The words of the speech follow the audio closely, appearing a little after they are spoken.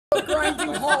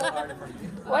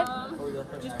What?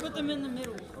 Just put them in the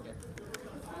middle.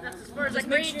 That's as far as I Just can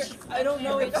make reach. sure. I don't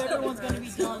know if everyone's gonna be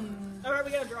done. Alright,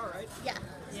 we gotta draw, right? Yeah.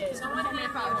 Yeah. Someone hand me a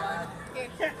card.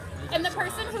 And the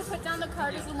person who put down the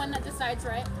card is the one that decides,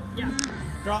 right? Yeah.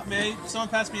 Drop me. Someone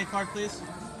pass me a card, please.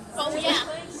 Oh, yeah.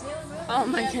 Oh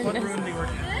my What goodness. room do you work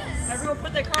in? Everyone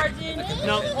put their cards in.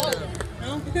 No.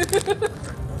 No?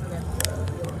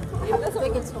 I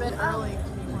think it's a bit early.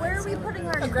 Where are we putting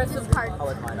our aggressive card? Oh,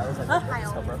 it's mine. I was like,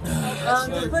 Pile.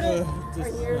 Just put it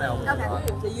right here.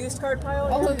 Okay. the used card pile.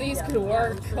 All of these could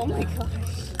work. Oh my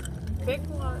gosh. Pick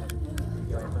one.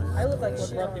 I look like what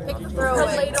Throw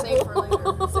it. Save for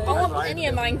later. All of any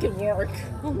of mine could work.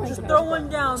 Oh my Just god. throw one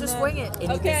down. Just man. wing it.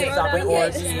 anything Okay. to stop an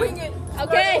orgy. Swing it.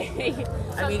 Okay.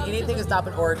 I mean, anything to stop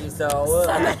an orgy, so.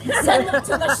 Send them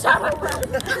to the shower room.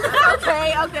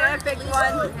 Okay, I picked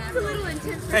one. It's a little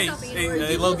intense for Hey, something.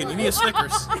 hey, Logan, you need a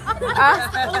Snickers.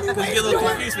 Because you get a little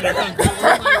confused when you're hungry.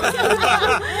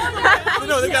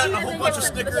 No, they got a whole bunch of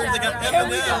Snickers. They got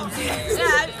M&M's.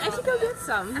 Yeah, I should go get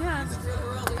some. Yeah.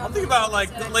 I'm thinking about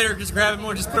like later just grabbing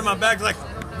one, just put them in my bag, like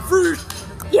fruit.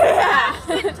 Yeah.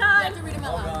 Time. You have to read them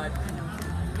out loud.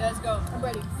 Let's go. I'm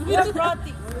ready. You just brought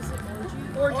the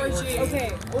orgy.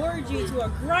 Okay, orgy to a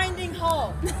grinding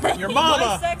halt. Your My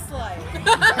mama. sex life.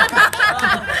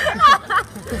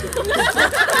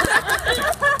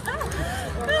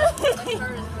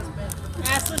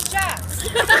 Assless shots.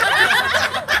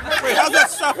 Wait, how's that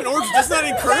stop an orgy? Does that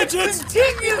encourage it?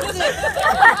 Continues it.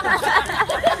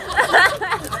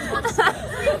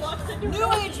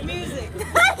 New age music.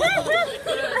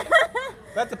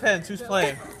 That depends. Who's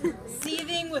playing?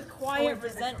 Seething with quiet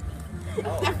resentment.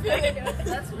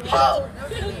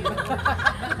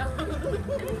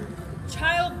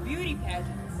 Child beauty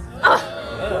pageants.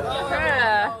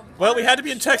 Well, we had to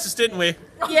be in Texas, didn't we?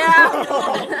 Yeah.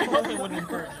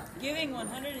 Giving 110%.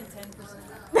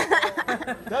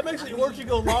 That makes the orgy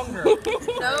go longer. No,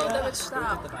 that would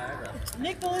stop.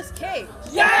 Nicolas Cage.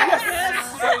 Heather,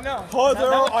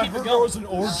 I heard there was an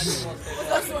orgy.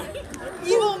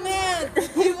 Evil man.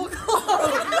 Evil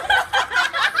clone.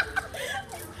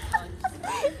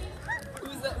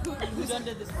 Who's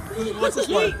undid this one? What's this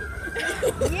one?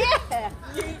 Yeah.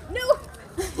 No.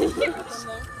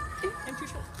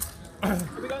 Are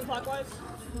we going clockwise?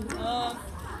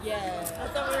 Yeah. I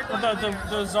thought we were going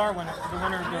the czar winner. The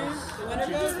winner goes. The winner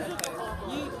goes.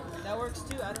 That works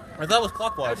too. I don't. Or that was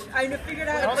clockwise. I figured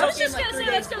out. I I was just gonna say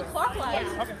let's go clockwise.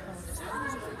 Okay.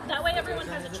 That way everyone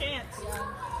has a chance.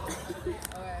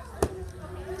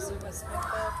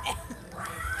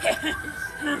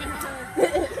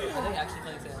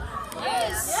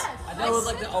 Yes. I know it was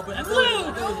like the open. I thought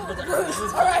it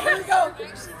was All right, here we go.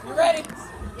 You ready?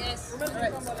 Yes.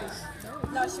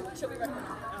 No, she'll be ready.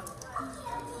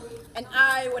 And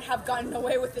I would have gotten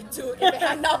away with it too if it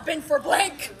had not been for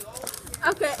blank.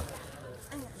 Okay.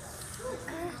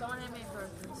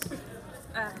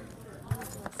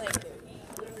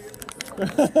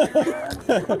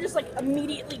 I'm just like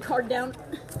immediately card down.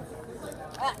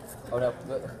 Oh no.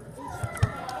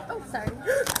 Oh, sorry.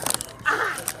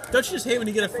 Don't you just hate when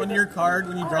you get a funnier card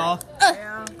when you draw?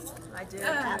 Yeah, I did.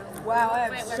 Wow, I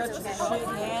have such a shit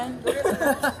hand. Are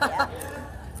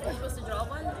you supposed to draw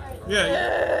one?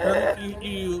 Yeah.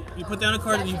 You put down a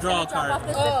card and you draw a card.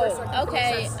 Oh,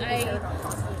 okay.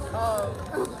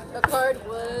 The card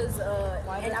was,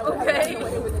 and I would have gotten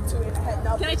away with it too if it had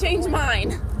not Can I change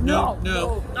mine? No.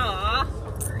 Aw.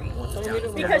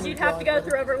 Because you'd have to go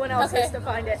through everyone else's to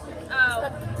find it. Oh.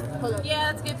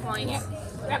 Yeah, that's a good point.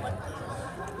 Grab one.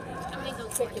 I'm gonna go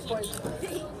quick before you.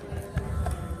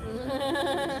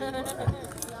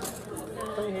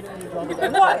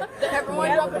 What? Did everyone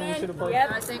drop it in?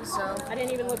 Yep. I think so. I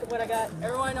didn't even look at what I got.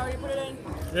 Everyone already put it in?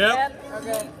 Yep.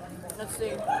 Okay. Let's see.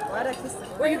 Why did I kiss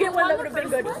Or you get one that would have been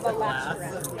good for the last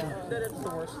round. That's the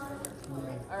worst.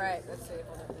 Alright, let's see.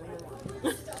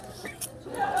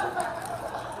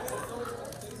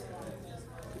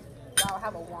 Wow, I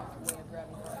have a wonky way of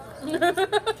grabbing cards.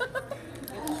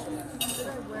 Should I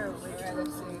wear a wig? Alright,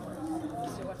 let's see.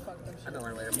 Let's see what fucked up shit. I know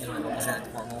where I'm usually looking at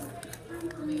formal.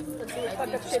 Let's see what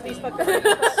fucked up shit these fucked up.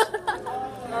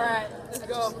 Alright, let's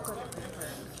go.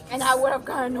 And I would have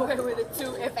gotten away with it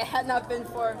too if it had not been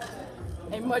for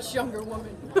a much younger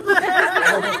woman.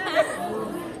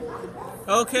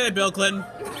 Okay, Bill Clinton.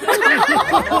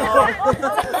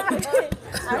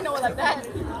 I know it like that.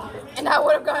 And I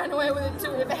would have gotten away with it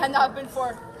too if it had not been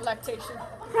for lactation.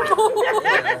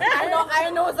 I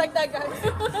know it's like that,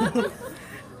 guys.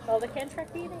 Well, they can't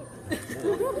track DNA.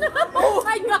 Oh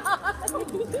my god!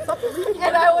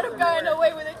 And I would have gotten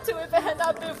away with it too if it had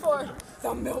not been for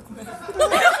the milkman.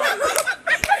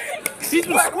 He's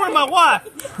been scoring my wife.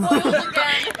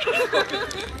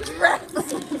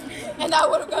 And I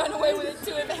would have gotten away with it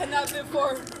too if it had not been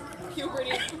for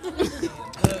puberty.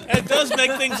 It does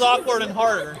make things awkward and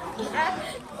harder. And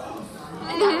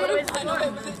I would have gotten away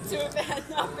with it too if it had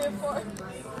not been for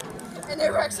an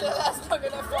erection that lasts longer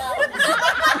than 4 hours.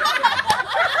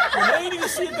 Well, now you need to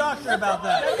see a doctor about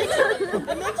that. Okay,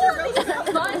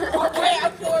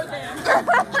 I'm for them.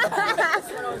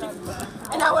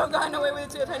 And I would have gotten away with it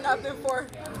too if it had not been for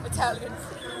Italians.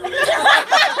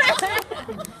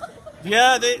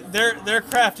 Yeah, they're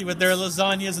crafty with their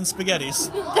lasagnas and spaghettis.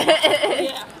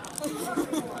 Yeah.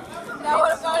 And I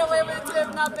would have gotten away with it too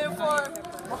if not been for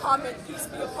Muhammad, peace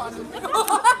be upon him.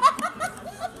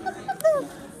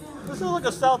 This is like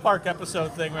a South Park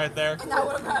episode thing right there. And I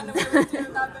would have gotten away with it too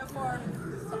if not been for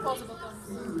opposable thumbs.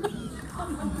 I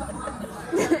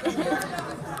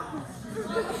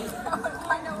would have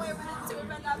gotten away with it too if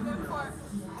it had not been for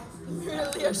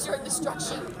mutually assured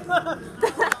destruction.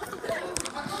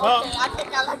 Okay, I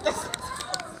think I like this.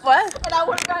 What? And I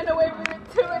would have gotten away with it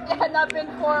too if it had not been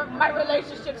for my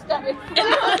relationship status.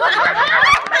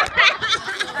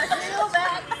 I feel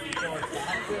bad.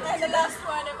 And the last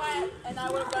one, and I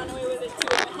would have gotten away with it too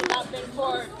if it had not been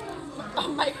for a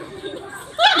micro penis.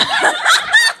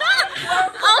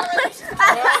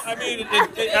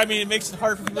 I mean, it makes it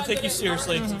hard for people to take you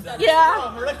seriously. Yeah. Oh,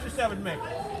 her extra 7 make.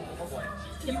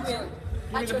 You win.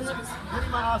 I chose you. Give me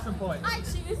my awesome point. I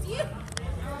choose you.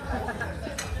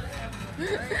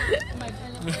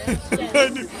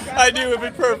 I knew it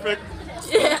would be perfect.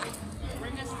 Yeah.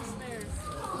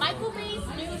 Michael Bay's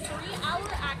new 3-hour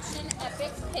action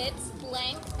epic pits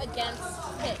blank against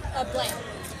blank.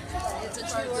 It's a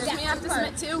true Does me have to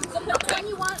submit too? So which one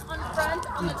you want on front,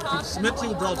 on the top, Submit and to,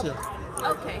 the draw one 2.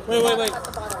 Okay. Wait.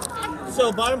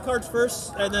 So bottom cards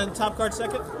first, and then top card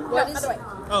second? What is?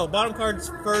 Oh, bottom cards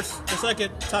first, the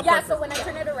second, top Yeah, card so when I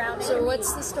turn it around, So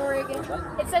what's the story again?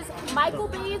 it says Michael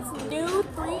Bay's new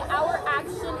 3-hour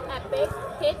action epic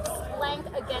pits blank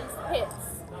against pits.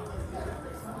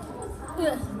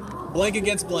 Blank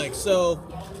against blank. So,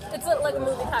 It's like a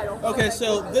movie title. okay,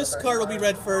 so this card will be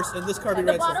read first, and this card will be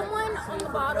The read bottom second. one on the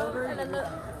bottom, and then the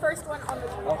first one on the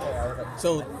top.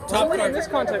 So, top In card. this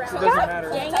context, it doesn't matter.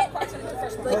 Dang it! like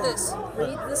this.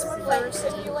 Read this one Like, first.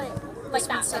 if you like that. Okay,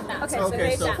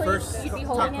 Okay, so basically, first, you'd be top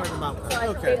holding card it. and bottom So card. they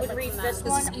Okay. would read this This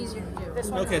one. is easier to do. This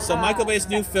one. Okay, so Michael Bay's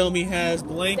new film, he has They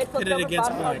blank flip pitted over, against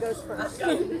bottom one blank. goes first.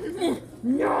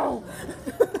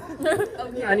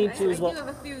 Okay, I need to as well. I do have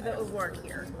a few that would work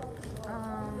here.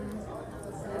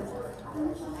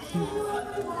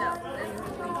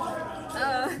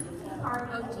 No.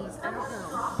 Oh geez, I don't know.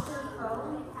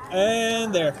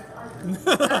 And there.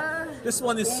 This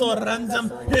one is so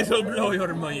random, it'll blow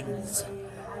your minds.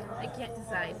 I can't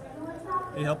decide.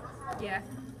 Any help? Yeah.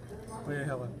 Where your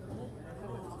help?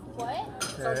 What?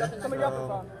 Okay, so...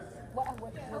 What?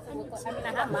 I mean,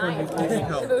 I have mine. Any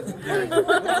help?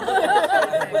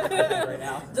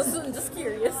 Just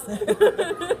curious.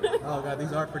 Oh god,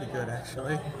 these are pretty good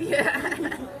actually.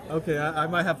 Yeah. Okay, I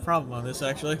might have a problem on this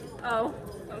actually. Oh.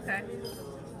 Okay.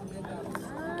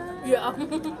 Yeah.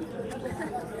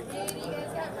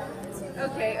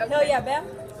 Okay. No, yeah, Bam.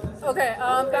 Okay,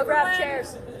 go grab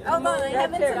chairs. Hold on, I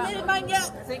haven't chairs. submitted mine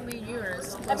yet. I think we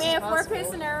yours. I mean, if worst case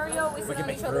scenario, we sit on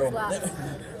each other's laps.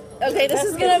 Okay, this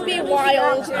is gonna be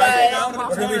wild, but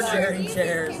We're gonna be sharing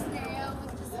chairs.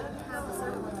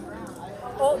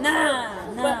 Oh,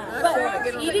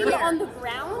 but eating on the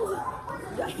ground?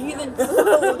 Heathen.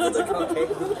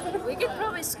 we could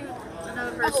probably scoot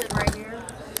another person right here.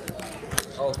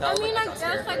 Oh, I mean, I guess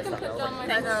I can put down my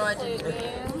I know, I play do.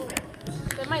 game.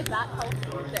 Then my bat helps.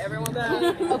 Everyone.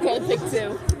 Okay, pick 2.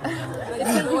 It's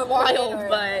gonna be wild,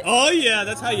 but Oh yeah,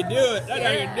 that's how you do it. That's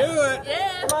how you do it.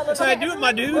 yeah. That's how you do it,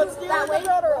 my dude. That way,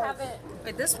 have it.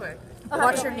 Wait, this way.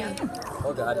 Watch your knee.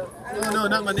 Oh god. No,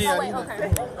 not my knee. I Wait, need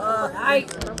okay.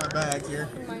 my bag here.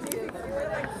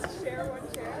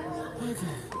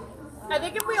 I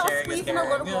think if we all Sharing is squeeze in a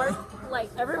little caring. more, like,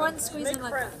 Everyone's squeezing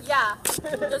like that. yeah,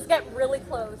 just get really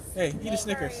close. Hey, eat a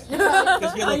Snickers.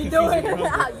 Because you look confused. You're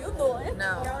How hungry. you doing?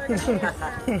 No.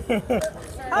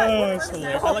 Oh, it's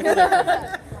hilarious. I like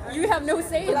that. You have no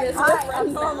say in this. Hi,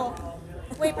 I'm normal.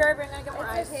 Wait, Barry, we're gonna get more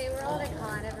ice. Okay, we're all at a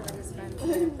con. Everybody's fun.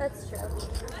 That's true.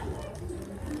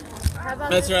 How about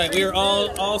That's this right. We are free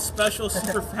food? all special,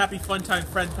 super happy, fun time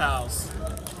friend pals.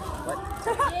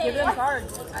 Give them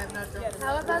cards. I'm not drunk.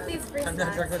 How about these free I'm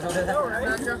not snacks? drunk. I'm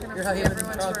not drunk enough You're to how see you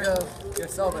everyone's drunk room. go. You're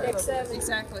sober.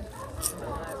 Exactly.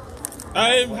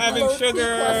 I'm having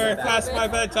sugar past my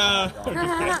bedtime.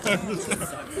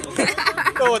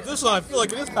 Oh, with this one, I feel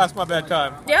like it is past my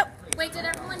bedtime. Yep. Wait, did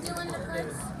everyone deal in the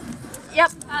cards?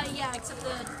 Yep. Yeah, except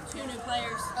the 2 new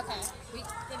players. Okay. We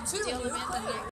Deal with it.